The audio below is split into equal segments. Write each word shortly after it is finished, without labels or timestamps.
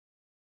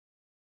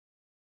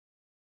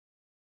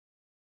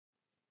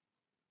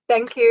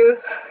Thank you.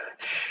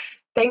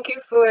 Thank you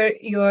for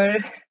your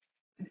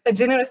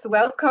generous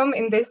welcome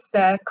in this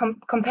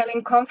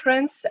compelling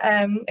conference,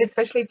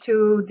 especially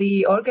to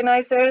the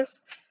organizers.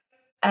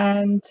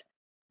 And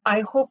I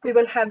hope we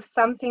will have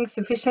something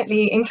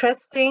sufficiently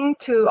interesting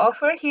to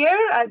offer here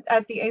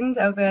at the end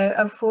of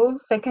a full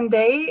second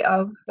day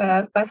of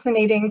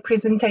fascinating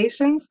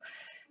presentations.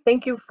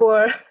 Thank you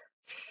for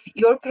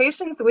your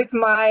patience with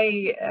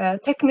my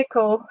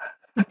technical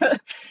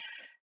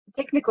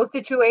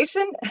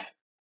situation.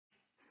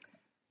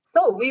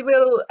 So we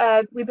will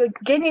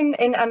begin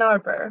in Ann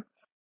Arbor.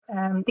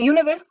 The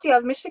University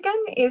of Michigan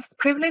is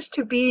privileged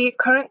to be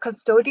current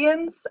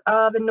custodians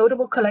of a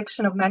notable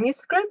collection of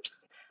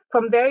manuscripts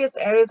from various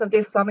areas of the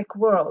Islamic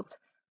world,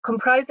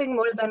 comprising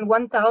more than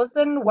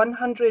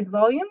 1,100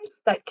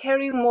 volumes that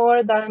carry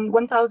more than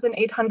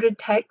 1,800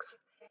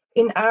 texts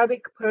in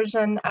Arabic,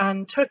 Persian,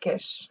 and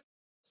Turkish.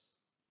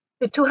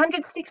 The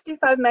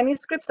 265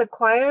 manuscripts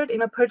acquired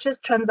in a purchase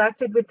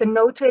transacted with the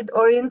noted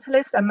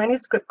Orientalist and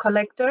manuscript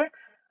collector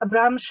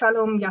Abraham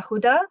Shalom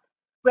Yahuda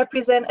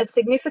represent a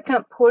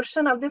significant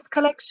portion of this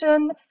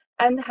collection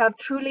and have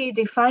truly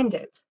defined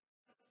it.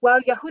 While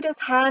Yahuda's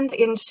hand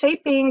in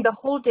shaping the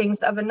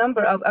holdings of a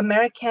number of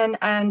American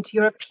and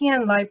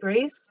European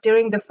libraries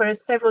during the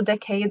first several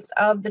decades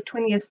of the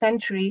 20th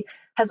century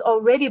has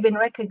already been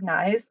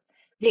recognized,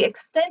 the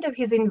extent of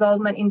his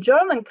involvement in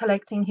German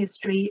collecting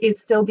history is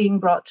still being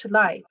brought to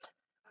light.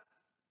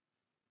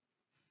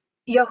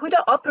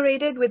 Yahuda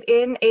operated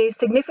within a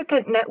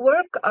significant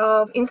network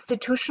of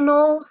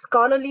institutional,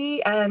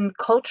 scholarly, and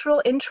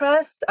cultural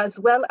interests, as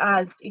well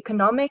as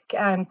economic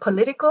and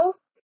political.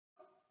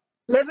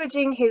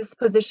 Leveraging his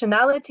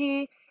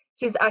positionality,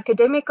 his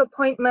academic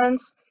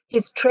appointments,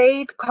 his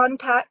trade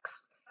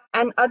contacts,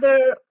 and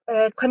other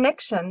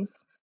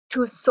connections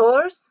to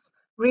source,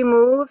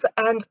 remove,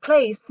 and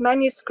place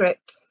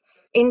manuscripts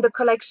in the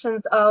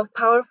collections of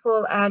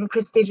powerful and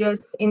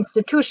prestigious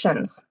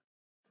institutions.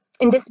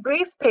 In this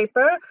brief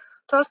paper,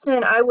 Torsten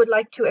and I would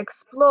like to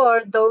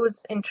explore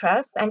those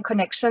interests and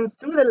connections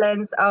through the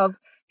lens of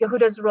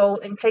Yahuda's role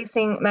in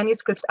placing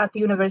manuscripts at the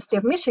University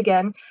of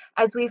Michigan,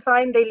 as we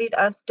find they lead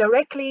us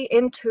directly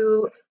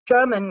into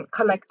German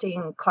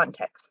collecting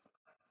contexts.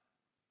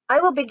 I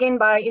will begin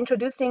by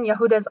introducing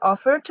Yahuda's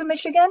offer to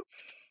Michigan,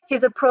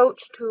 his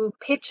approach to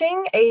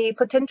pitching a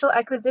potential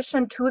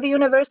acquisition to the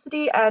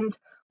university, and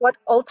what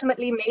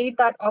ultimately made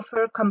that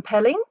offer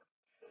compelling,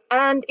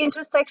 and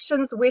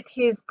intersections with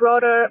his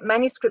broader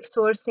manuscript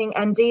sourcing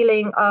and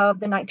dealing of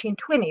the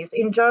 1920s,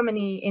 in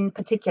Germany in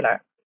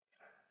particular.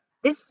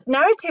 This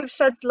narrative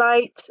sheds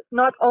light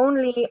not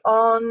only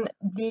on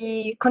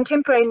the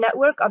contemporary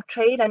network of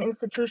trade and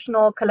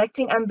institutional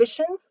collecting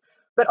ambitions,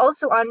 but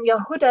also on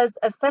Yahuda's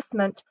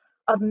assessment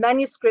of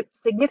manuscript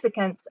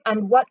significance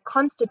and what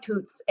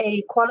constitutes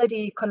a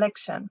quality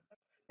collection,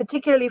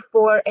 particularly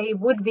for a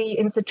would-be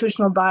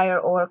institutional buyer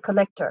or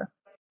collector.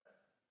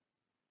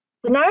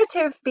 The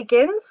narrative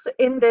begins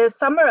in the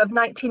summer of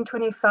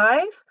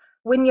 1925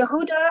 when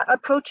Yahuda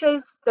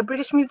approaches the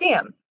British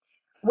Museum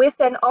with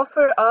an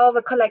offer of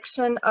a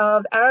collection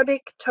of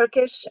Arabic,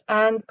 Turkish,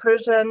 and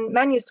Persian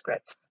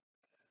manuscripts.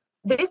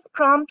 This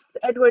prompts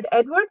Edward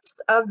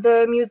Edwards of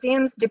the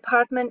museum's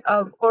Department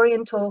of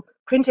Oriental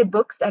Printed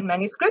Books and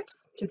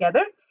Manuscripts,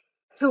 together,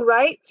 to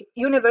write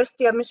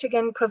University of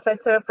Michigan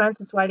professor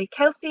Francis Willey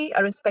Kelsey,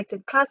 a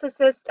respected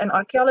classicist and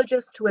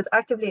archaeologist who was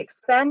actively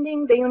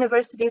expanding the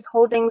university's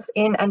holdings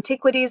in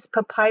antiquities,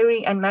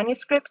 papyri, and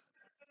manuscripts,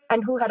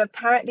 and who had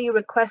apparently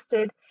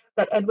requested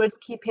that Edwards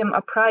keep him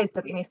apprised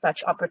of any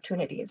such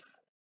opportunities.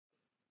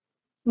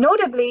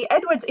 Notably,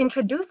 Edwards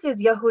introduces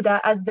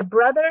Yahuda as the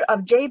brother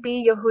of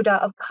J.B.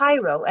 Yahuda of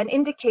Cairo and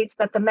indicates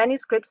that the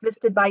manuscripts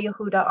listed by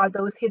Yahuda are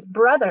those his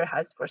brother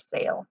has for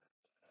sale.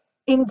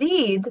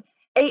 Indeed,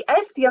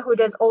 A.S.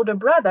 Yahuda's older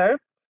brother,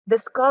 the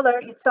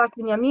scholar Yitzhak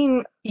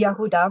Binyamin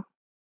Yahuda,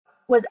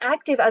 was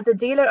active as a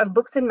dealer of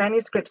books and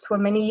manuscripts for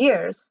many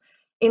years,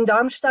 in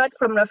Darmstadt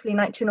from roughly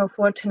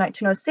 1904 to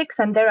 1906,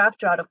 and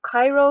thereafter out of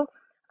Cairo,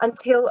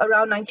 until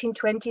around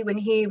 1920 when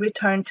he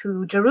returned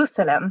to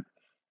Jerusalem.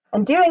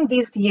 And during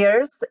these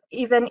years,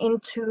 even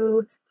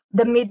into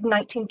the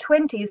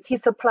mid-1920s, he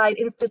supplied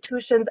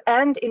institutions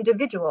and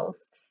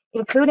individuals,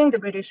 including the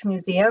British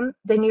Museum,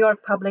 the New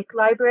York Public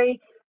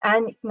Library,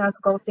 and Ignaz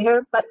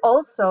Goldziher, but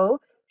also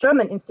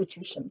German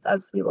institutions,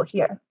 as we will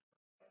hear.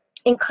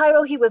 In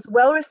Cairo, he was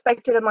well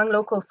respected among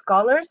local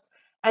scholars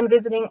and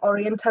visiting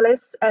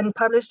Orientalists and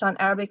published on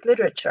Arabic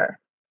literature.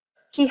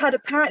 He had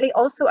apparently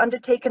also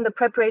undertaken the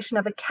preparation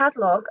of a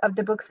catalog of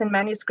the books and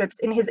manuscripts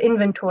in his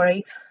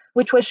inventory,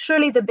 which was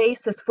surely the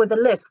basis for the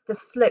list, the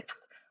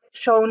slips,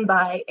 shown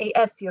by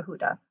A.S.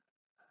 Yahuda.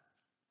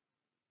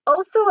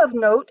 Also of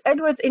note,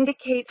 Edwards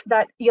indicates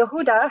that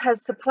Yahuda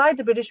has supplied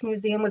the British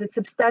Museum with a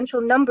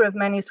substantial number of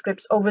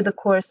manuscripts over the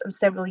course of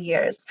several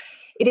years.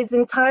 It is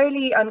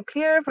entirely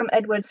unclear from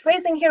Edwards'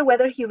 phrasing here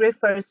whether he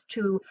refers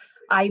to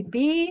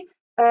I.B.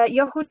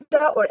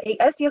 Yahuda or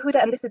A.S.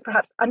 Yahuda, and this is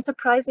perhaps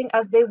unsurprising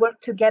as they work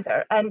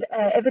together, and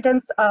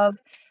evidence of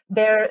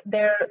Their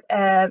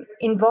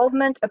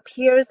involvement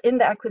appears in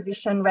the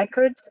acquisition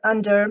records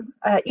under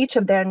each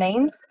of their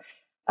names.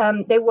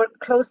 They work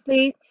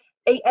closely,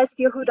 A.S.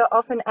 Yahuda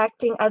often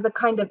acting as a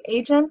kind of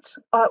agent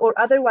or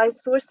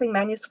otherwise sourcing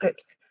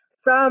manuscripts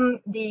from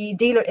the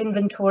dealer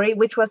inventory,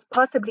 which was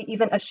possibly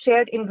even a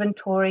shared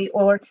inventory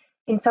or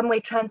in some way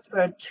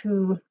transferred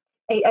to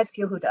A.S.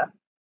 Yahuda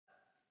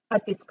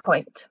at this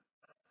point.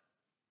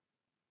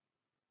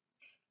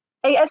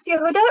 A.S.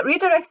 Yahuda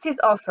redirects his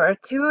offer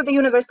to the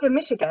University of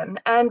Michigan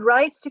and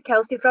writes to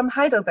Kelsey from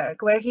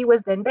Heidelberg, where he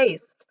was then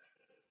based.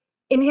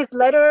 In his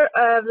letter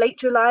of late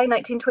July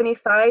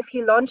 1925,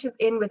 he launches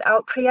in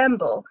without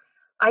preamble.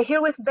 I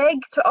herewith beg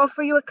to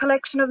offer you a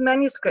collection of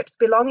manuscripts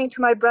belonging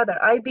to my brother,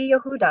 I.B.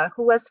 Yahuda,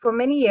 who was for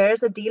many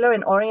years a dealer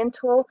in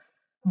Oriental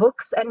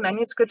books and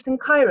manuscripts in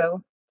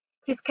Cairo.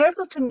 He's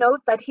careful to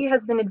note that he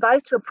has been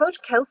advised to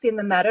approach Kelsey in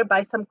the matter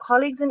by some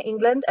colleagues in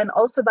England and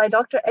also by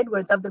Dr.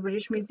 Edwards of the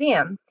British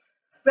Museum.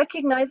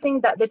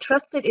 Recognizing that the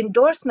trusted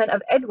endorsement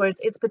of Edwards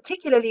is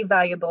particularly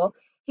valuable,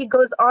 he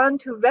goes on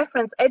to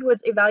reference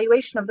Edwards'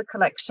 evaluation of the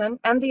collection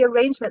and the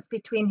arrangements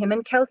between him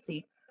and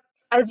Kelsey.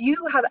 As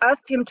you have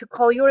asked him to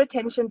call your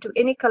attention to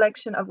any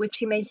collection of which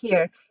he may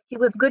hear, he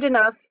was good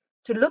enough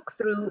to look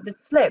through the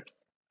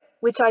slips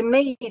which I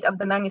made of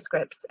the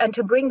manuscripts and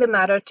to bring the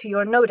matter to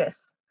your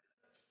notice.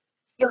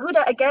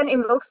 Yahuda again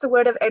invokes the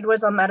word of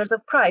Edwards on matters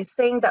of price,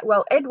 saying that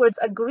while Edwards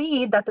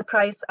agreed that the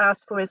price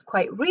asked for is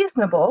quite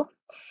reasonable,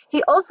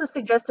 he also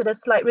suggested a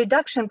slight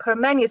reduction per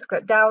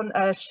manuscript, down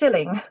a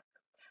shilling.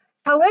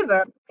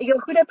 However,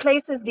 Yahuda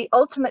places the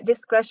ultimate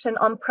discretion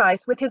on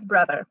price with his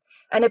brother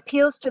and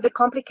appeals to the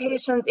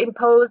complications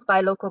imposed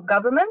by local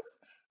governments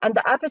and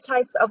the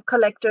appetites of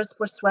collectors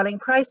for swelling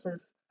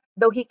prices,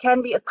 though he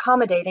can be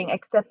accommodating,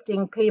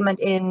 accepting payment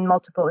in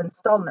multiple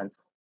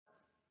installments.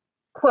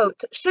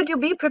 Quote, should you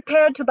be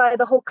prepared to buy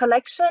the whole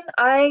collection,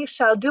 I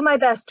shall do my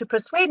best to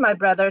persuade my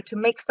brother to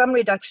make some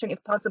reduction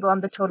if possible on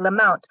the total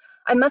amount.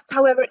 I must,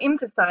 however,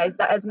 emphasize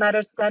that as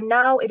matters stand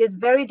now, it is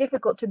very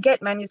difficult to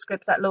get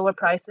manuscripts at lower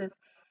prices,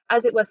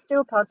 as it was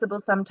still possible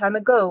some time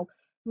ago.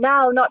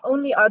 Now, not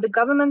only are the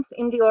governments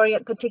in the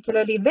Orient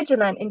particularly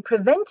vigilant in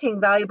preventing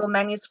valuable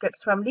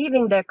manuscripts from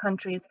leaving their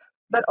countries,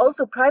 but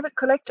also private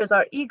collectors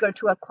are eager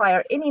to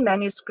acquire any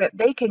manuscript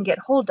they can get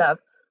hold of,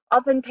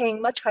 often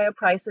paying much higher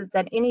prices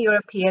than any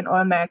European or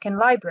American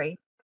library.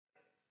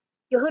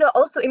 Yahuda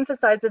also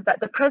emphasizes that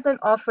the present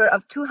offer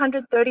of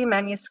 230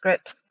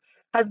 manuscripts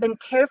has been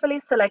carefully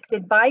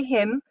selected by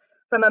him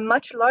from a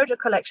much larger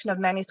collection of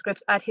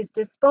manuscripts at his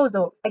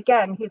disposal,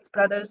 again, his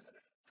brother's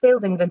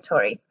sales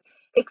inventory,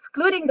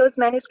 excluding those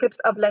manuscripts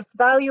of less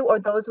value or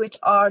those which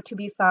are to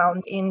be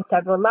found in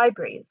several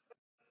libraries.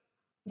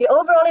 The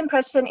overall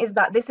impression is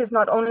that this is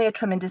not only a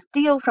tremendous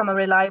deal from a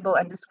reliable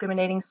and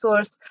discriminating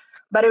source,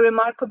 but a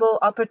remarkable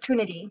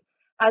opportunity,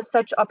 as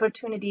such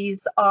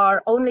opportunities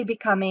are only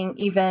becoming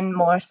even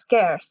more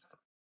scarce.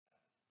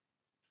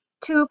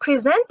 To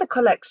present the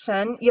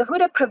collection,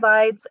 Yahuda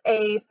provides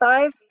a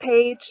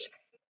 5-page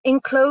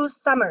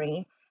enclosed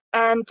summary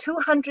and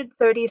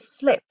 230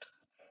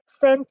 slips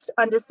sent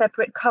under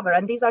separate cover,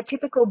 and these are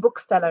typical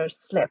booksellers'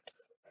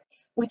 slips,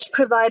 which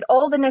provide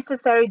all the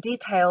necessary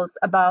details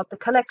about the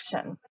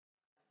collection.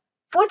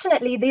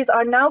 Fortunately, these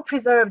are now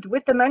preserved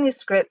with the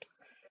manuscripts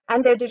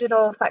and their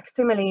digital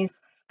facsimiles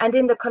and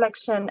in the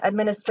collection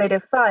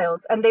administrative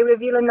files, and they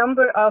reveal a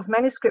number of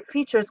manuscript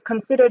features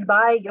considered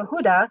by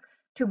Yahuda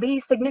to be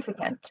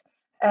significant,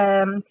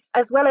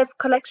 as well as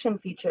collection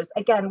features.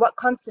 Again, what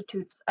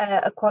constitutes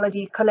a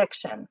quality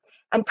collection?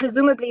 And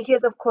presumably he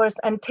is, of course,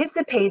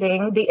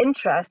 anticipating the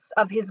interests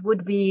of his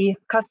would-be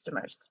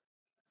customers.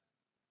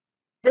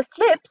 The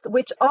slips,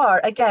 which are,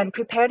 again,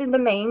 prepared in the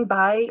main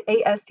by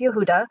A.S.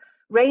 Yahuda,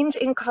 range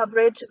in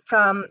coverage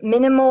from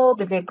minimal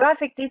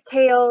bibliographic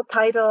detail,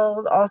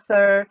 title,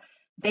 author,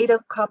 date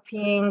of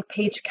copying,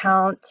 page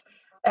count,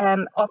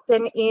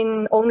 often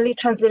in only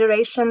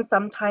transliteration,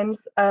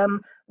 sometimes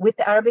with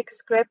the Arabic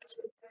script.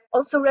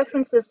 Also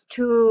references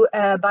to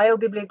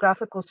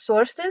biobibliographical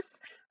sources,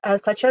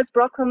 such as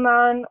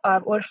Brockelmann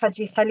or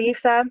Haji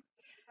Khalifa,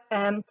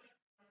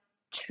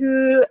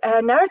 to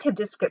narrative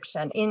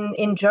description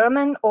in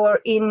German or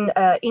in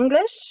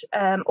English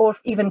or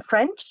even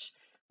French,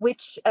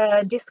 which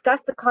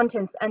discuss the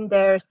contents and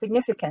their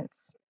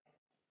significance.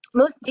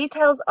 Most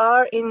details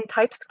are in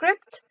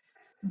typescript,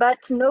 but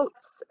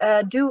notes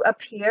do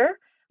appear,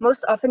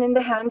 most often in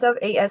the hand of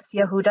A.S.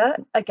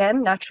 Yahuda,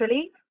 again,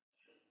 naturally.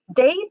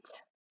 Date,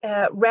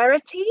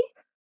 rarity,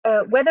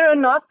 whether or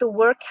not the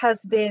work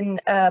has been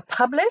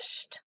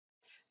published,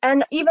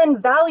 and even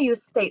value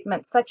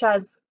statements such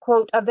as,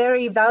 quote, a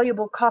very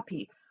valuable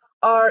copy,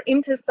 are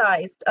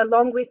emphasized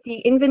along with the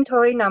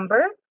inventory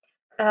number,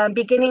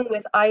 beginning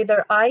with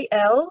either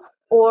IL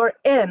or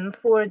M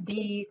for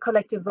the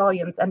collective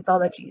volumes,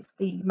 anthologies,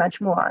 the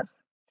majmuas.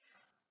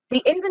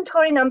 The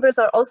inventory numbers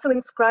are also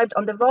inscribed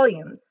on the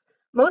volumes.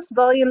 Most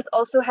volumes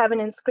also have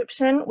an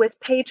inscription with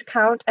page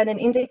count and an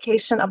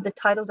indication of the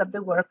titles of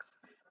the works,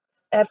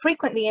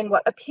 frequently in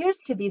what appears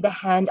to be the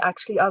hand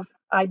actually of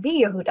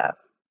I.B. Yahuda.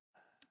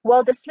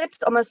 While the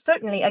slips almost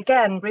certainly,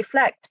 again,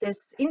 reflect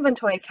this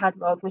inventory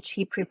catalog which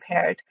he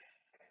prepared,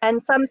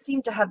 and some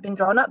seem to have been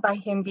drawn up by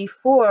him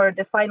before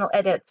the final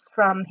edits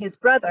from his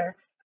brother,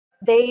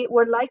 they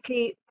were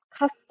likely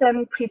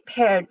custom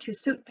prepared to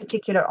suit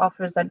particular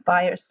offers and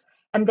buyers,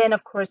 and then,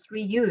 of course,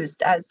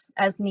 reused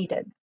as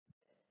needed.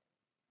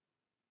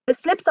 The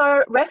slips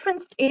are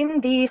referenced in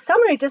the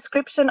summary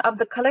description of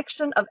the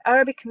collection of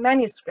Arabic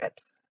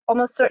manuscripts,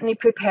 almost certainly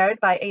prepared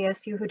by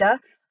A.S. Yahuda,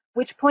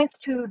 which points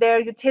to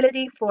their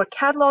utility for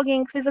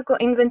cataloging, physical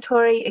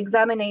inventory,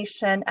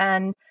 examination,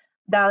 and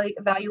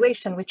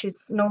valuation, which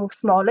is no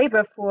small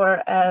labor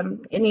for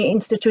any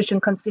institution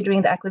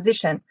considering the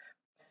acquisition.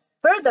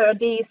 Further,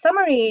 the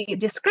summary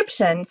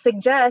description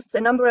suggests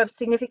a number of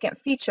significant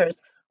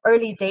features: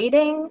 early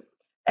dating,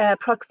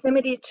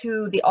 proximity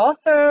to the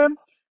author,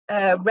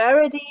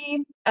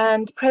 rarity,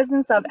 and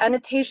presence of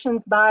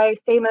annotations by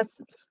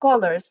famous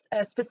scholars,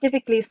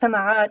 specifically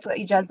sama'at or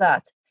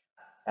ijazat.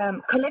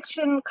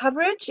 Collection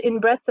coverage in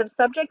breadth of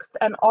subjects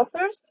and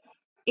authors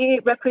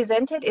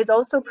represented is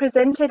also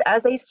presented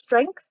as a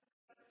strength,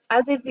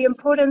 as is the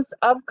importance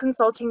of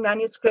consulting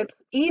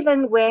manuscripts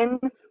even when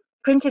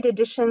printed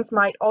editions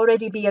might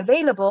already be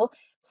available,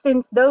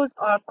 since those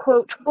are,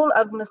 quote, full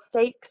of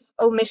mistakes,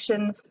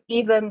 omissions,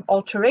 even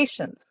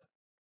alterations.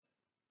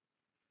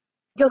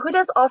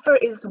 Yahuda's offer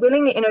is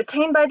willingly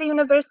entertained by the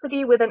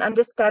university with an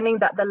understanding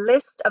that the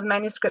list of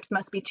manuscripts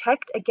must be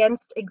checked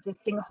against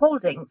existing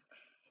holdings.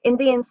 In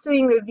the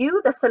ensuing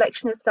review, the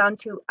selection is found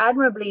to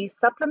admirably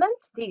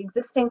supplement the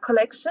existing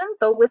collection,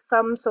 though with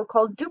some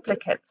so-called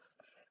duplicates.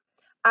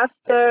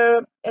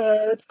 After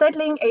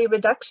settling a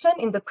reduction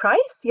in the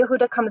price,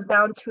 Yahuda comes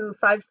down to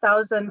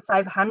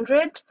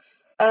 5,500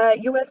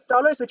 US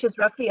dollars, which is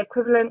roughly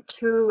equivalent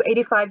to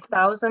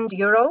 85,000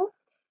 euro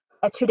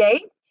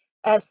today.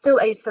 Still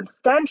a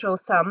substantial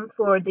sum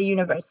for the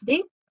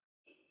university,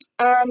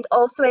 and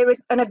also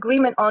an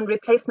agreement on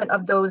replacement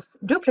of those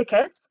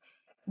duplicates.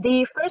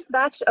 The first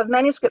batch of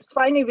manuscripts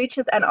finally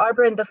reaches Ann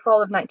Arbor in the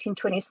fall of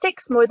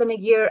 1926, more than a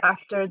year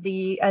after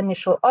the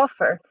initial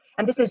offer.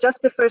 And this is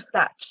just the first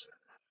batch.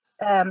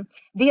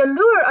 The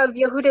allure of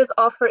Yahuda's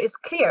offer is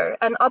clear: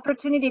 an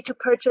opportunity to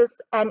purchase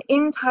an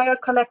entire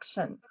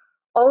collection,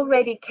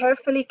 already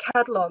carefully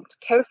cataloged,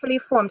 carefully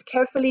formed,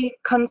 carefully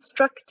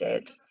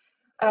constructed,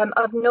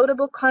 of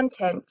notable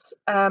content,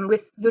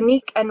 with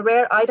unique and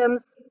rare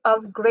items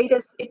of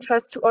greatest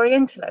interest to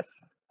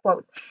Orientalists,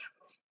 quote,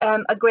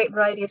 a great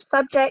variety of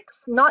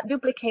subjects, not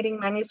duplicating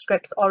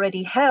manuscripts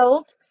already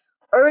held,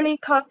 early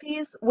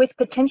copies with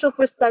potential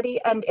for study,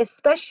 and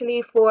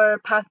especially for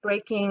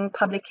path-breaking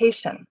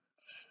publication.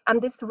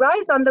 And this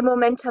rides on the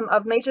momentum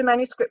of major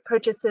manuscript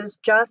purchases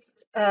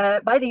just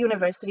by the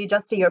university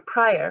just a year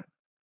prior.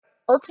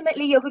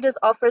 Ultimately, Yahuda's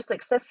offer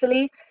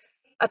successfully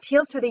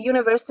appeals to the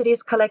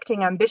university's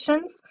collecting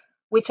ambitions,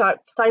 which are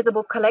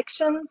sizable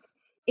collections,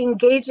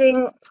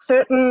 engaging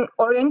certain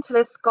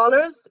Orientalist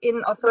scholars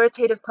in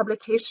authoritative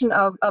publication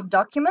of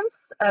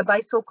documents by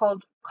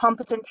so-called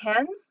competent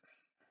hands,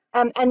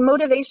 and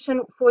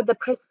motivation for the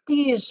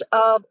prestige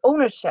of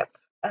ownership,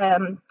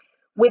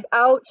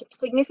 without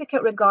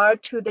significant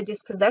regard to the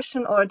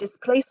dispossession or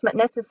displacement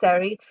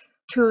necessary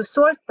to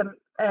source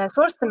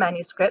the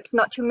manuscripts,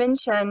 not to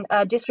mention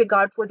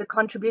disregard for the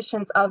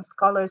contributions of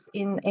scholars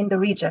in the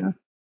region.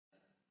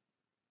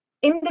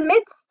 In the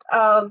midst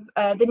of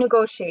the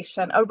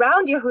negotiation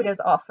around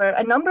Yahuda's offer,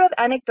 a number of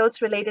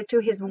anecdotes related to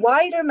his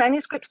wider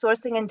manuscript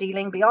sourcing and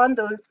dealing beyond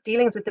those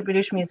dealings with the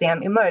British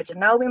Museum emerge. And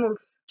now we move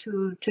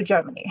to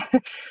Germany.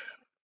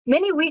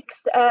 Many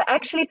weeks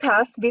actually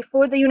pass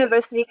before the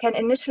university can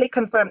initially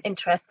confirm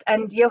interest,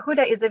 and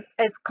Yahuda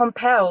is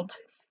compelled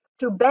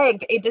to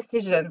beg a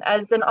decision,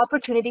 as an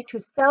opportunity to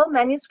sell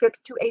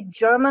manuscripts to a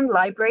German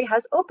library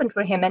has opened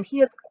for him, and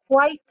he is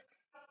quite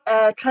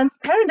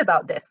transparent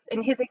about this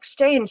in his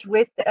exchange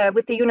with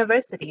the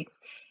university.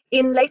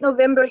 In late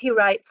November, he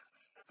writes,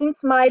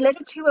 "Since my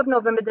letter to you of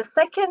November the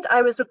 2nd,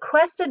 I was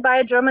requested by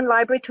a German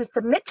library to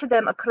submit to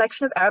them a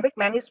collection of Arabic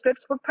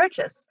manuscripts for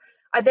purchase.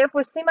 I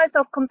therefore see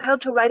myself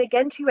compelled to write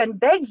again to you and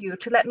beg you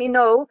to let me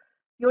know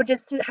your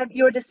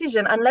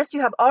decision, unless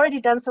you have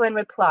already done so in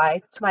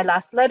reply to my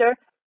last letter,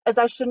 as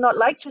I should not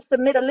like to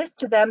submit a list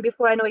to them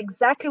before I know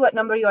exactly what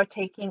number you are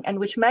taking and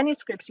which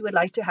manuscripts you would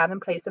like to have in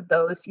place of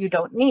those you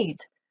don't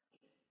need."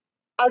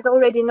 As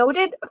already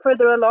noted,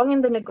 further along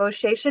in the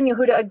negotiation,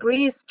 Yahuda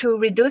agrees to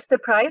reduce the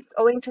price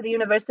owing to the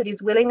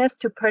university's willingness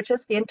to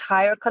purchase the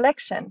entire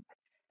collection.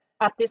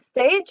 At this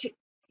stage,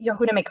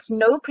 Yahuda makes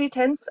no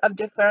pretense of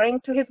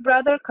deferring to his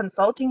brother,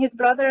 consulting his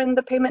brother in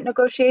the payment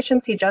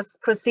negotiations. He just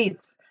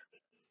proceeds.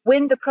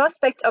 When the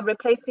prospect of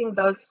replacing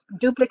those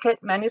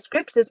duplicate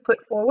manuscripts is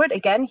put forward,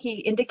 again, he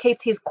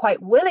indicates he's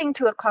quite willing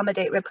to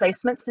accommodate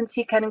replacements, since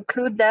he can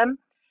include them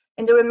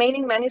in the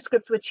remaining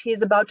manuscripts which he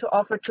is about to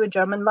offer to a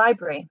German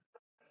library.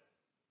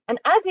 And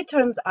as it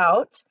turns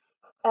out,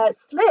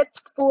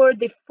 slips for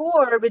the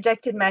 4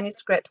 rejected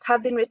manuscripts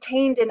have been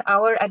retained in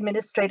our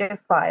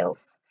administrative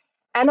files.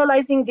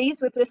 Analyzing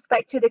these with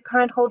respect to the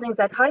current holdings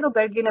at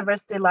Heidelberg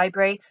University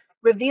Library,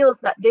 reveals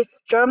that this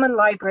German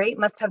library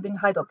must have been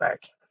Heidelberg.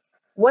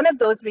 One of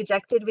those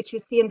rejected, which you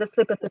see in the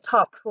slip at the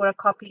top for a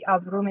copy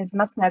of Rumi's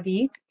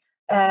Masnavi,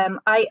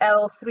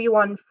 IL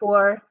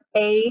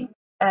 314A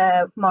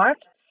mark,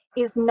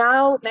 is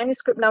now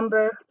manuscript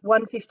number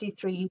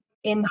 153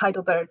 in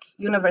Heidelberg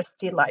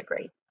University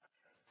Library.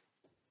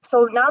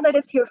 So now let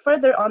us hear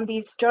further on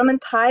these German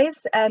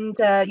ties and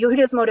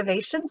Yahuda's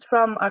motivations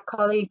from our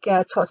colleague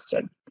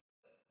Torsten.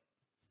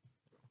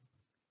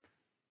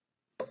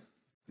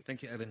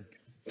 Thank you, Evan.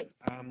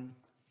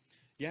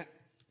 Yeah,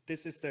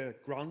 this is the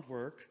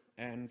groundwork,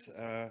 and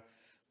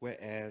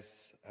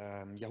whereas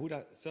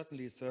Yahuda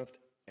certainly served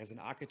as an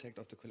architect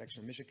of the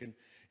collection of Michigan,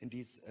 in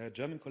these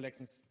German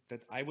collections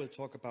that I will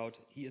talk about,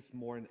 he is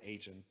more an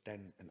agent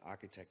than an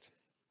architect.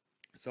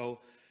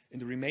 So in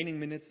the remaining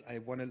minutes, we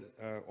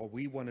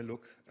want to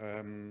look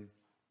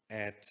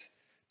at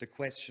the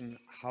question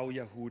how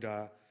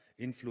Yahuda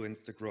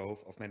influenced the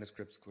growth of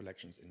manuscripts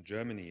collections in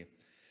Germany.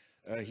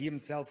 He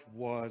himself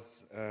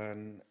was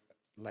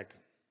like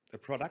a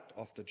product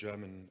of the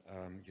German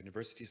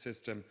university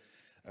system,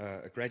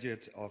 a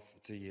graduate of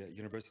the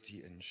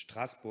university in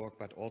Strasbourg,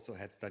 but also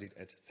had studied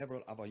at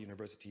several other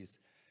universities,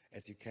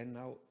 as you can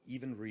now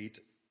even read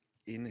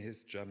in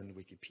his German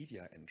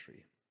Wikipedia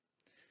entry.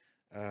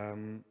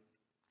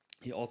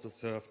 He also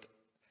served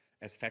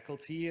as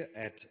faculty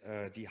at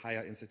the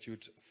Higher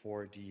Institute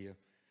for the,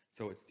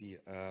 so it's the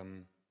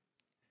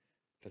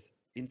das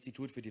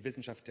Institut für die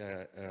Wissenschaft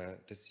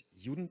des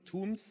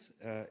Judentums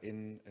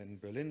in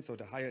Berlin, so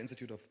the Higher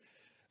Institute of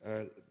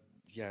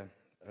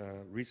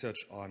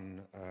Research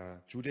on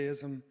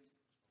Judaism,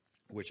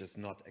 which is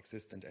not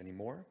existent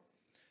anymore.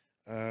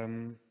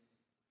 And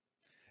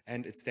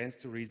it stands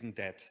to reason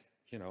that,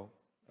 you know,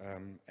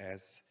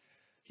 as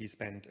he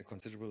spent a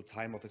considerable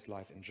time of his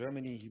life in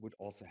Germany, he would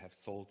also have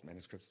sold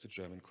manuscripts to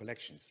German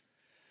collections.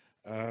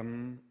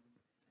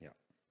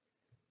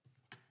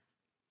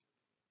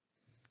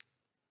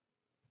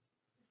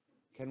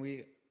 Can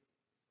we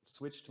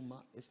switch to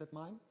is that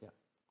mine? Yeah,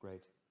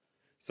 great.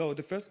 So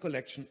the first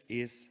collection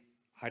is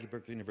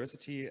Heidelberg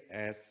University,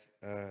 as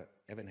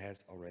Evan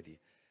has already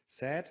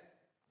said.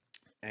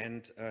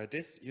 And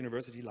this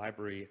university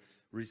library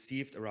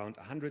received around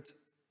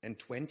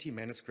 120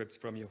 manuscripts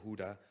from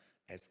Yahuda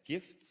as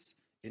gifts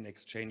in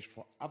exchange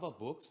for other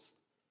books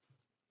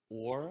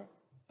or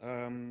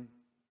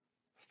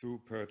through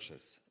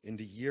purchase in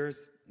the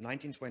years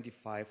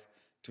 1925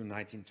 to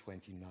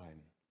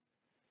 1929.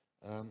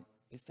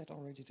 Is that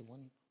already the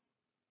one?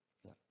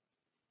 Yeah.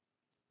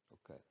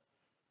 Okay.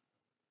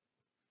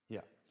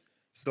 Yeah.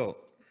 So,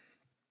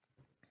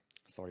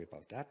 sorry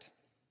about that.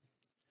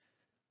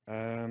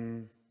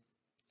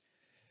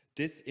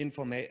 This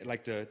information,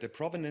 like the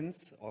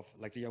provenance of,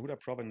 like the Yahuda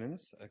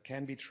provenance,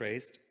 can be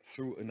traced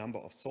through a number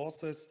of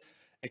sources,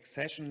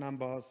 accession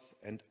numbers,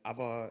 and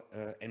other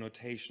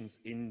annotations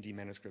in the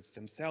manuscripts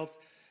themselves,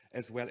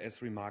 as well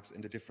as remarks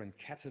in the different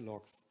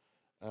catalogs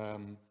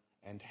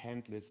and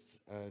hand lists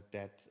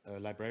that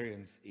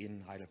librarians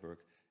in Heidelberg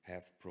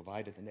have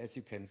provided. And as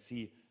you can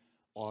see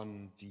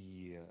on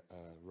the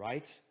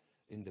right,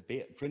 in the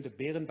printed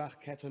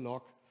Behrenbach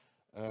catalog,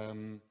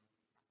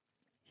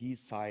 he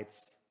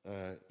cites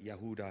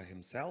Yahuda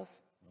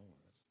himself. Oh,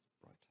 that's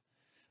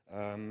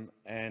bright.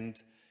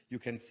 And you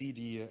can see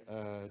the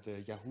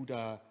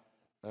Yahuda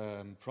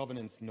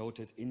provenance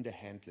noted in the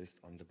hand list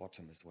on the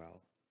bottom as well.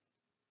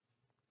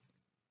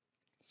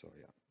 So,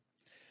 yeah.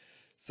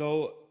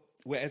 So,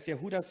 whereas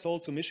Yahuda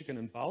sold to Michigan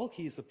in bulk,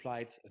 he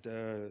supplied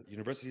the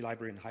University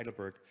Library in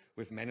Heidelberg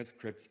with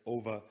manuscripts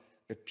over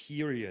a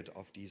period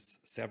of these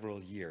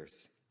several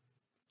years.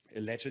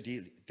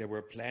 Allegedly, there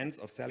were plans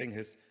of selling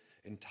his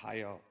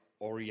entire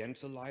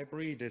Oriental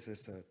Library, this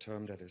is a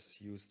term that is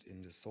used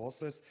in the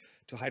sources,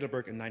 to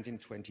Heidelberg in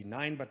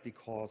 1929, but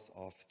because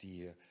of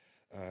the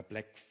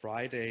Black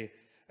Friday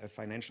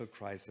financial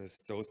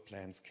crisis, those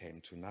plans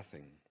came to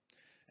nothing.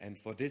 And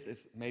for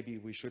this, maybe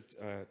we should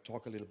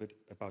talk a little bit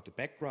about the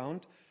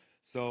background.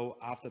 So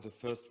after the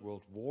First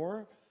World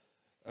War,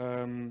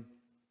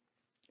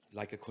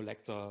 like a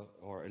collector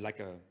or like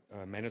a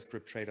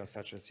manuscript trader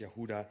such as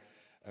Yahuda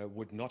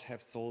would not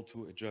have sold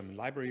to a German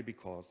library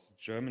because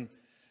German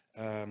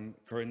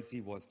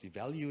currency was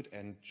devalued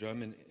and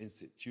German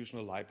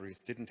institutional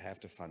libraries didn't have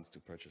the funds to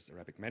purchase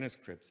Arabic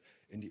manuscripts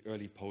in the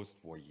early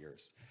post-war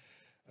years.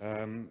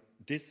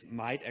 This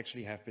might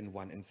actually have been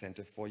one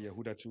incentive for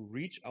Yahuda to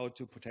reach out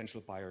to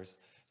potential buyers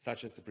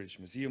such as the British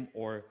Museum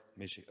or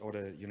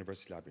the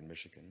University Library in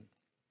Michigan.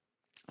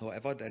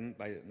 However, then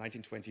by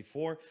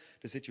 1924,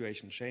 the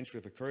situation changed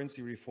with a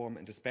currency reform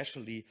and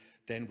especially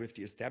then with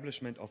the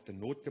establishment of the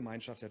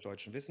Notgemeinschaft der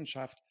Deutschen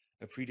Wissenschaft,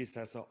 a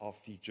predecessor of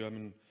the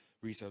German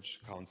Research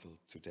Council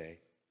today.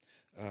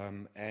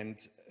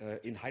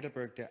 In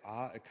Heidelberg, there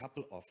are a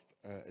couple of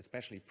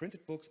especially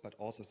printed books, but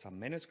also some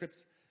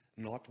manuscripts,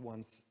 not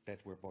ones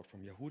that were bought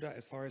from Yahuda,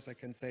 as far as I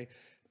can say,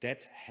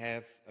 that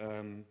have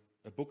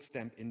a book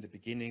stamp in the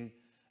beginning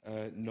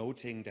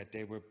noting that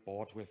they were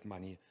bought with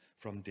money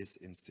from this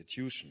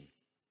institution.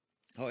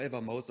 However,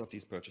 most of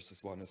these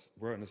purchases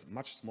were on a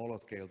much smaller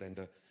scale than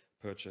the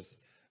purchase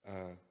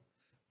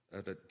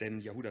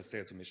than Yahuda's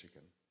sale to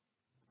Michigan.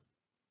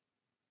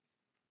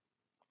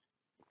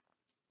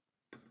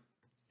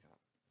 Yeah.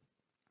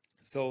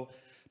 So,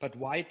 but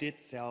why did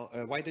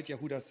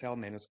Yahuda sell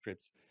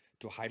manuscripts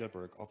to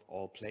Heidelberg of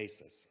all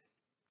places?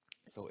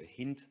 So a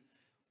hint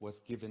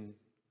was given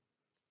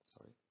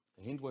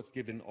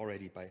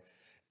already by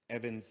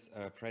Evan's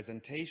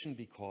presentation,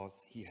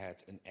 because he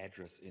had an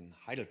address in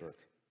Heidelberg,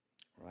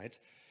 right?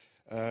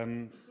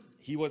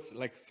 He was,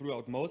 like,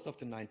 throughout most of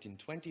the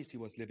 1920s, he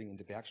was living in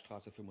the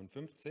Bergstraße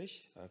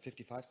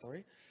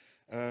 55,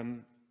 a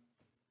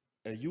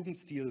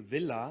Jugendstil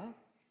villa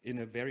in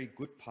a very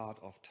good part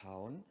of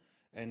town.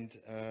 And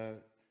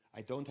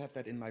I don't have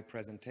that in my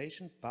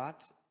presentation,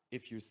 but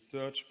if you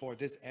search for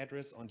this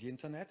address on the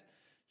internet,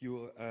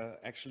 you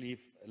actually,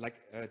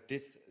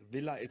 this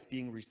villa is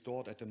being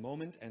restored at the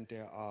moment, and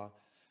there are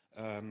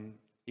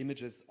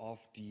images of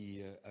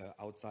the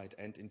outside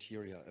and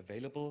interior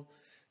available.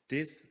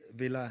 This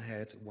villa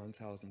had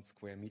 1,000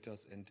 square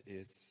meters and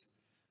is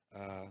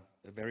a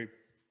very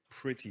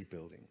pretty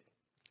building.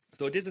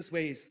 So this is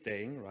where he's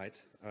staying,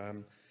 right,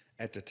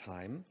 at the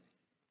time.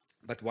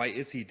 But why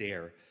is he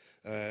there?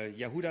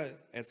 Yahuda,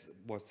 as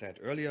was said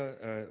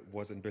earlier,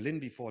 was in Berlin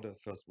before the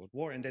First World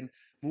War, and then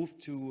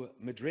moved to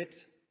Madrid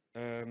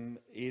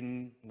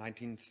in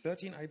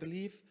 1913, I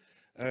believe,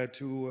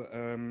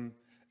 to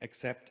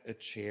accept a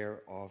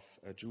chair of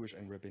Jewish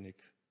and Rabbinic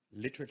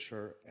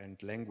literature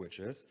and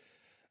languages,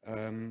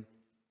 and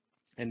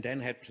then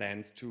had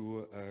plans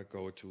to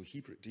go to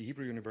the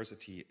Hebrew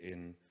University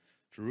in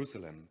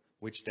Jerusalem,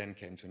 which then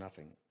came to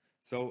nothing.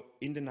 So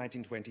in the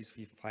 1920s,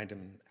 we find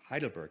him in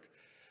Heidelberg.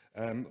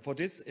 For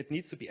this, it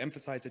needs to be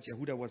emphasized that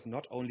Yahuda was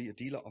not only a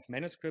dealer of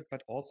manuscript,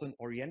 but also an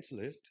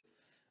Orientalist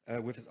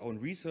with his own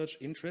research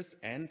interests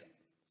and,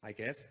 I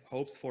guess,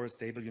 hopes for a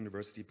stable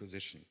university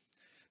position.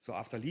 So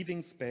after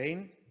leaving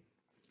Spain,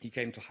 he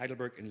came to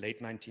Heidelberg in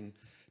late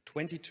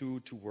 1922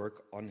 to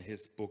work on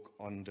his book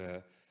on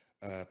the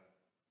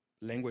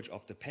language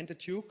of the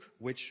Pentateuch,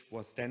 which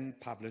was then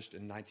published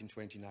in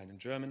 1929 in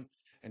German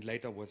and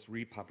later was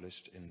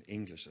republished in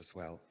English as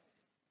well.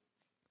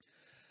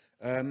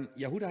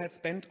 Yahuda had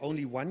spent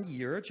only 1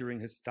 year during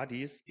his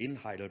studies in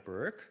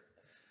Heidelberg,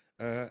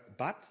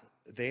 but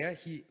there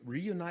he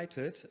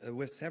reunited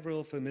with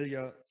several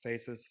familiar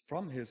faces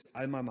from his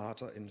alma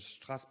mater in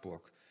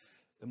Strasbourg.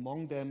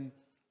 Among them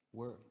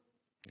were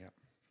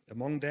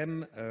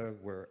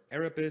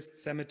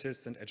Arabists,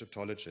 Semitists, and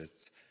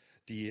Egyptologists.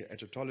 The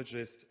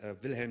Egyptologist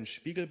Wilhelm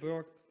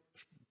Spiegelberg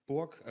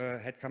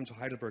had come to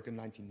Heidelberg in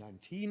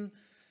 1919,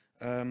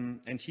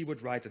 and he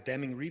would write a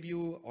damning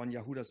review on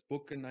Yahuda's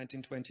book in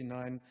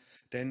 1929.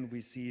 Then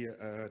we see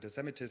the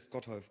Semitist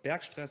Gotthold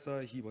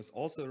Bergstresser. He was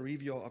also a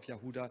reviewer of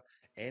Yahuda,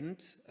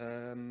 and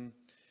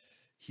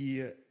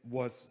he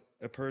was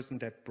a person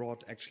that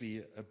brought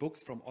actually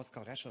books from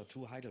Oskar Rescher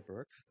to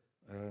Heidelberg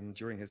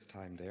during his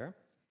time there.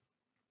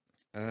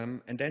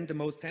 And then the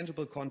most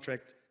tangible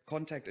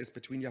contact is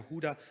between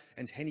Yahuda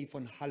and Henny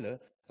von Halle,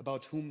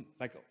 of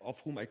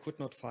whom I could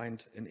not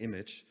find an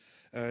image.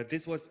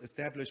 This was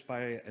established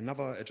by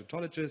another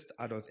Egyptologist,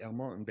 Adolf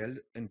Ermont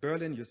in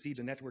Berlin. You see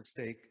the networks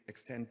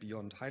extend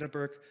beyond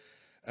Heidelberg.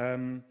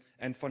 And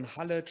von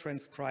Halle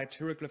transcribed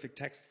hieroglyphic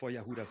text for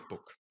Yahuda's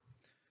book.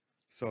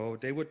 So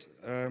they would,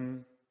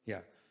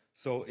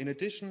 So in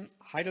addition,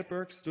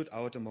 Heidelberg stood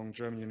out among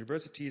German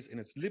universities in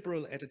its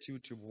liberal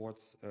attitude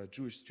towards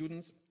Jewish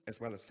students as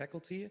well as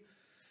faculty.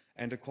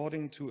 And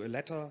according to a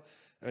letter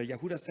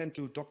Yahuda sent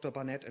to Dr.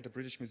 Barnett at the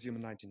British Museum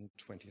in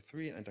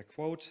 1923, and I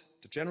quote,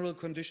 "The general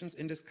conditions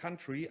in this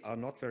country are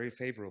not very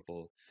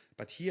favorable,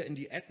 but here in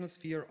the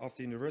atmosphere of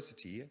the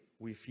university,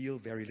 we feel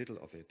very little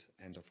of it,"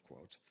 end of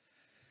quote.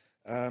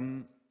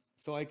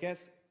 So I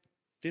guess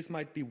this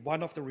might be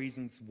one of the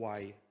reasons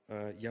why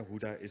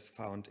Yahuda is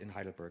found in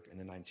Heidelberg in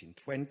the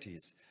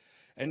 1920s.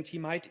 And he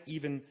might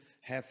even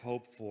have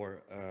hope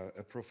for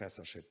a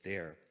professorship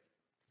there.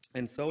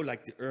 And so,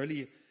 like the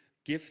early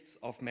gifts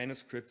of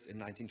manuscripts in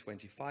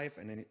 1925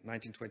 and in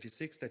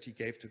 1926 that he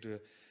gave to the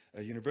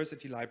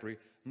university library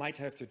might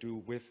have to do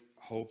with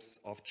hopes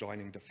of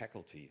joining the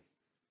faculty.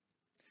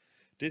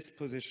 This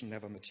position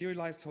never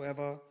materialized,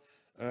 however,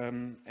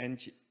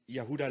 and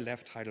Yahuda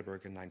left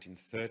Heidelberg in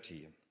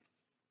 1930.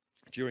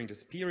 During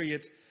this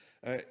period,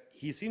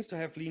 he seems to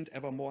have leaned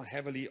ever more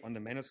heavily on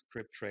the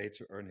manuscript trade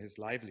to earn his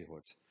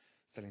livelihood,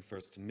 selling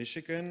first to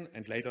Michigan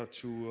and later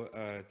to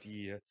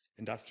the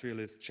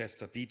industrialist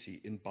Chester Beatty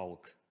in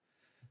bulk.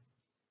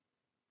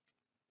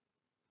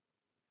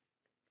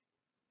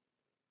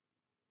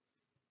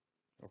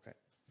 Okay.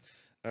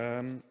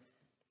 And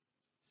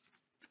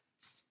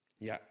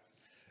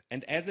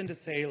as in the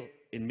sale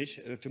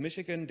to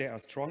Michigan, there are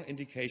strong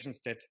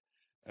indications that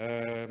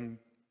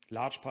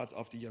large parts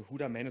of the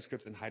Yahuda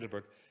manuscripts in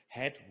Heidelberg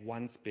had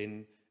once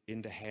been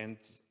in the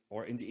hands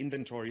or in the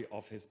inventory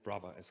of his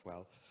brother as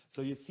well.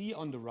 So you see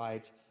on the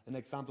right an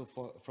example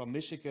from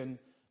Michigan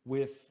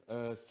with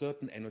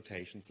certain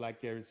annotations, like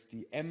there is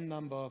the M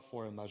number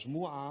for a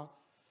majmu'ah.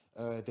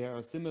 There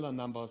are similar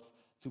numbers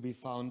to be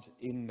found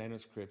in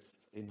manuscripts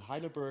in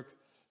Heidelberg.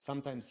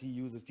 Sometimes he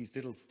uses these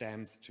little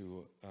stamps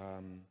to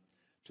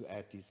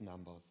add these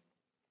numbers.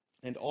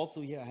 And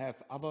also here I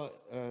have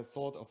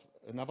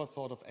another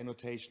sort of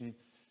annotation,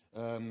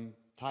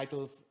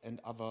 titles and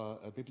other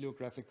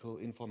bibliographical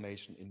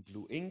information in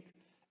blue ink,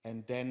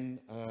 and then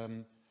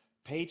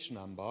page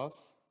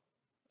numbers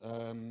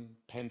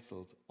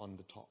penciled on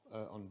the top,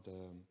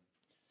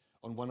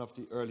 on one of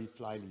the early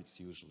flyleaves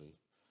usually.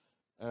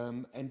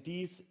 And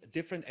these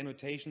different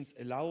annotations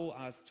allow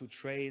us to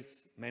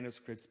trace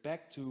manuscripts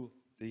back to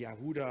the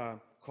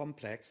Yahuda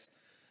complex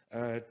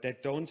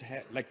that don't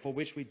have, like for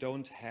which we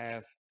don't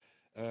have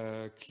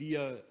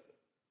clear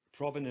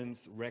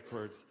provenance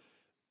records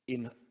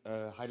in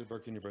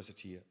Heidelberg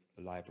University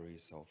library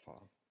so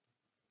far.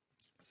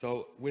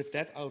 So with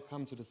that, I'll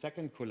come to the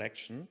second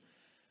collection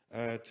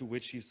to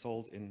which he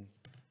sold in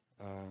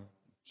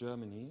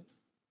Germany.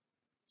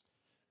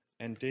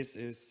 And this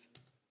is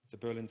the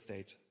Berlin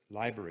State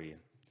Library.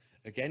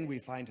 Again, we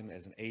find him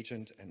as an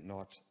agent and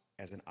not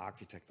as an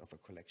architect of a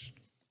collection,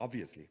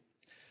 obviously.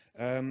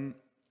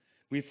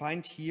 We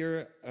find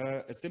here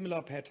a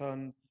similar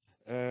pattern,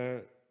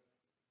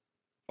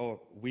 or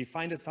we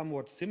find a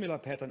somewhat similar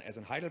pattern as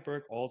in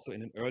Heidelberg, also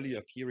in an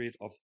earlier period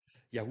of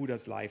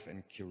Yahuda's life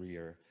and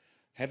career.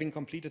 Having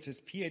completed his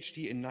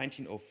PhD in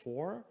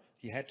 1904,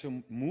 he had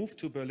to move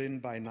to Berlin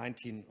by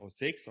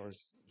 1906, or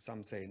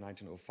some say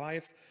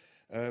 1905,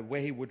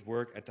 where he would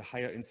work at the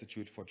Higher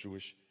Institute for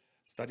Jewish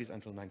Studies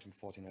until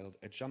 1914.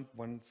 I'll jump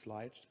one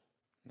slide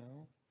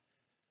now.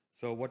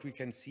 So what we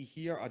can see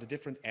here are the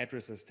different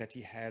addresses that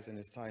he has in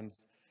his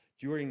times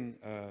during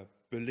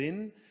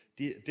Berlin.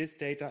 This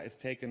data is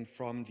taken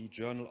from the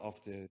Journal of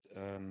the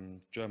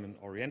German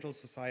Oriental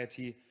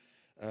Society.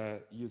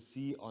 You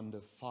see on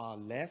the far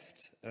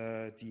left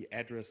the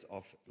address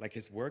of, like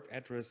his work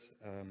address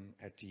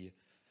at the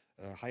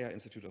Higher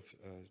Institute of,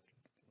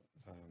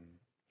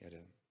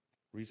 the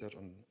Research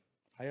on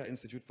Higher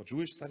Institute for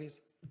Jewish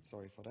Studies,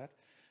 sorry for that.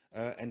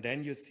 And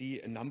then you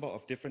see a number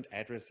of different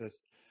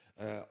addresses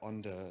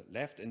on the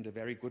left in the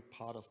very good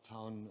part of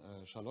town,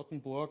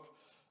 Charlottenburg,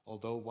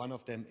 although one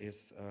of them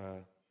is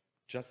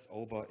just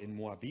over in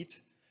Moabit.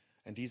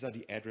 And these are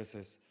the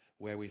addresses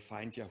where we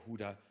find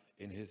Yahuda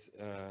in his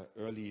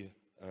early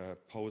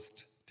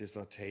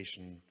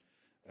post-dissertation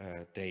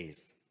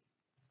days.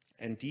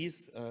 And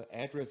these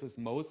addresses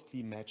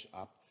mostly match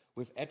up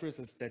with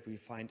addresses that we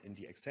find in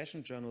the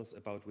accession journals,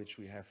 about which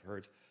we have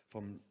heard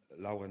from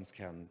Lawrence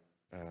Kern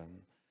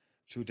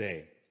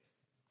today.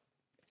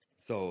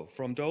 So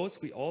from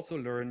those, we also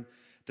learn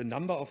the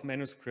number of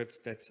manuscripts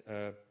that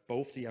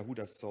both the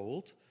Yahudas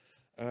sold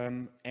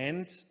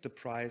and the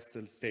price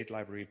the State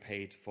Library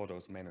paid for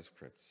those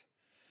manuscripts.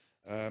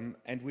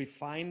 And we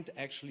find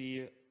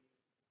actually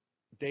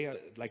they are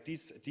like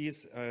these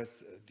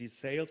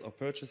sales or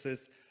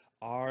purchases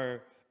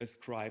are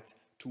ascribed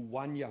to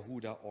one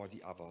Yahuda or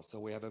the other. So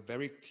we have a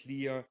very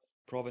clear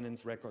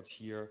provenance record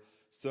here.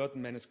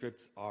 Certain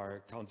manuscripts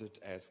are counted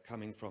as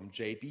coming from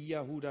J.B.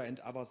 Yahuda and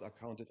others are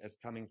counted as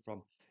coming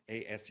from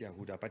A.S.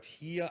 Yahuda. But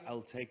here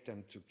I'll take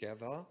them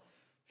together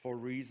for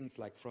reasons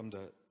like from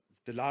the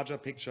larger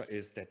picture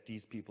is that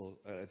these people,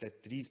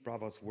 that these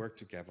brothers work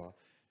together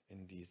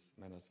in these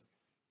manners.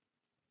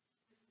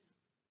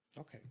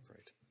 Okay,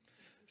 great.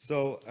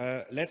 So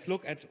let's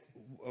look at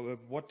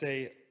what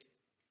they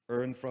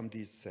earn from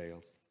these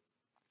sales.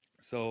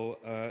 So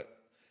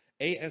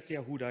A.S.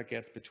 Yahuda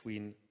gets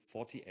between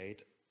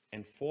 48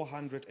 and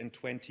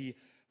 420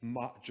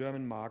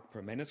 German mark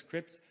per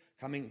manuscript,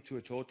 coming to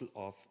a total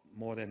of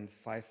more than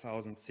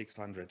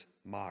 5,600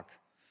 mark.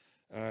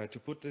 To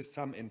put this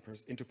sum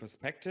into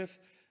perspective,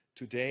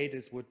 today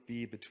this would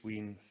be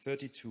between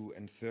 32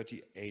 and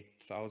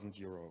 38,000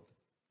 euro.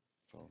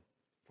 So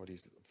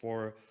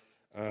for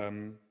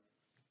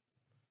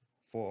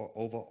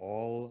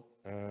overall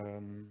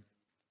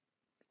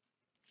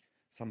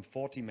some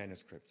 40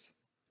 manuscripts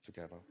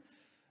together.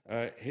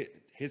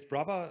 His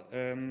brother,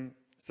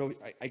 so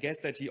I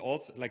guess that he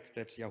also, like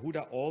that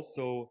Yahuda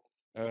also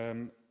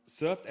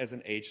served as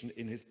an agent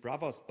in his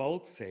brother's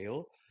bulk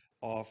sale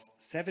of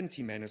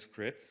 70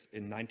 manuscripts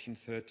in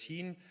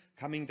 1913,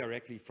 coming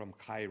directly from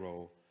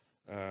Cairo.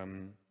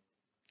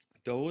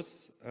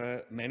 Those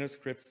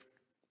manuscripts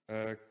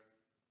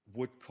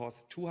would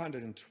cost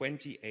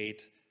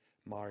 228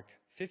 mark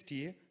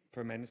 50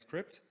 per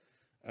manuscript,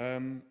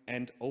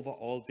 and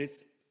overall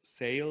this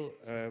sale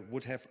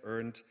would have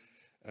earned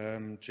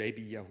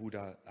J.B.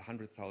 Yahuda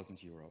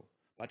 100,000 euro.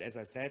 But as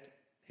I said,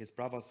 his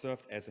brother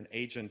served as an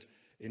agent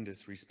in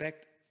this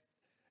respect,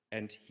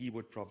 and he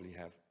would probably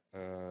have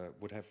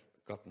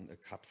gotten a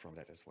cut from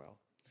that as well.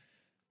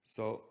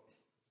 So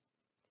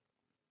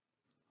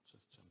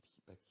just jump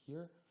back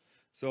here.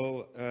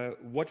 So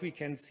what we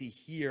can see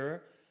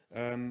here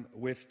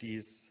with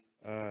these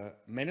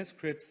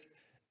manuscripts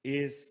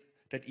is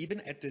that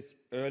even at this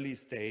early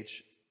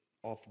stage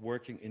of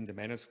working in the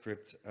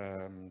manuscript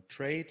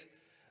trade,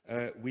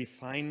 we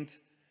find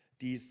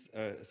these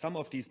some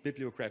of these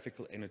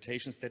bibliographical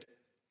annotations that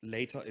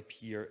later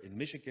appear in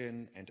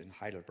Michigan and in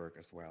Heidelberg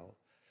as well.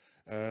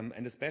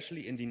 And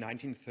especially in the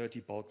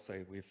 1930 bulk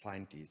sale, we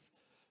find these.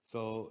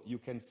 So you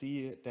can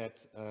see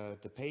that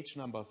the page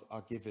numbers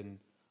are given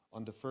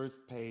on the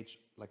first page,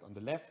 like on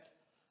the left.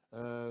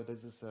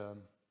 This is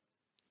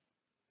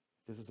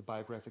a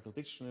biographical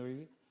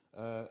dictionary,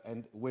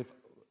 and with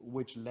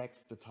which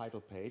lacks the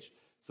title page.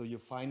 So you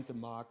find the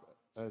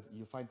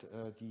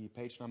the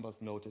page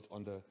numbers noted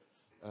on the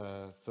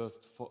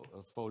first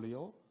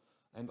folio,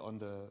 and on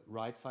the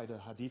right side, a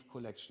Hadith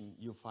collection,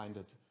 you find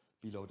it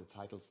below the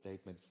title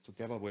statements,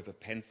 together with a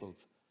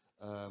penciled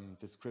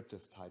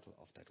descriptive title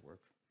of that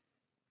work.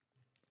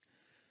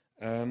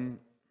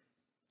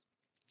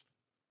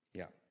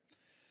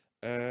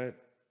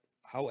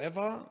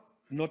 However,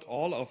 not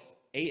all of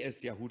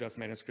A.S. Yahuda's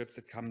manuscripts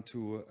that come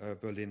to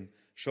Berlin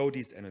show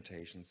these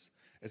annotations.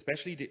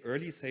 Especially the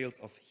early sales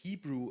of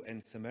Hebrew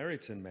and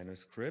Samaritan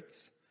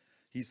manuscripts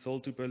he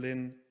sold to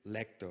Berlin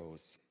lacked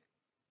those.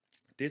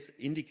 This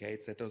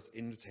indicates that those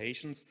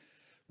annotations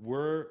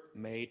were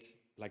made,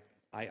 like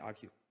I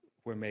argue,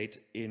 were made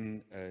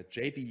in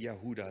J.B.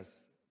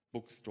 Yahuda's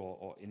bookstore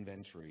or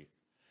inventory.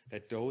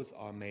 That those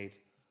are made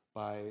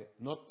by,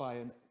 not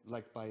by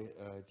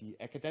the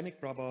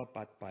academic brother,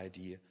 but by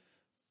the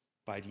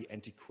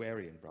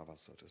antiquarian brother,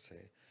 so to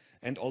say.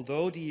 And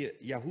although the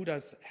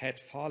Yahudas had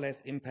far less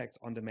impact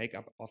on the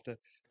makeup of the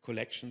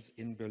collections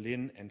in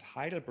Berlin and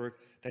Heidelberg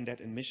than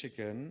that in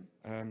Michigan,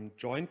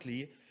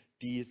 jointly,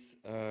 these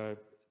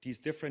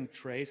different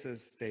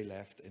traces they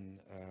left in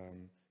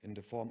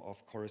the form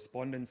of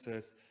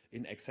correspondences,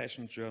 in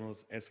accession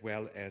journals, as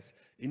well as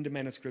in the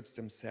manuscripts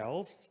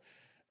themselves,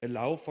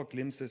 allow for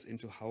glimpses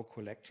into how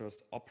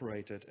collectors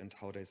operated and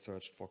how they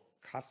searched for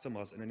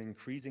customers in an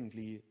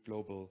increasingly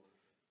global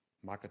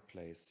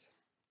marketplace.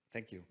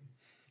 Thank you.